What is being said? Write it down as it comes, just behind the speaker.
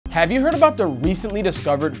Have you heard about the recently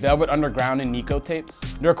discovered Velvet Underground and Nico tapes?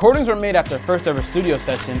 The recordings were made at their first ever studio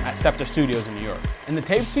session at Scepter Studios in New York. And the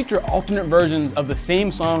tapes feature alternate versions of the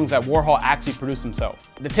same songs that Warhol actually produced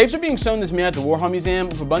himself. The tapes are being shown this May at the Warhol Museum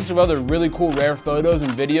with a bunch of other really cool rare photos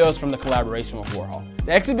and videos from the collaboration with Warhol.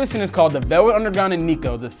 The exhibition is called the Velvet Underground and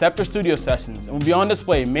Nico, the Scepter Studio Sessions, and will be on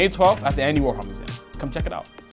display May 12th at the Andy Warhol Museum. Come check it out.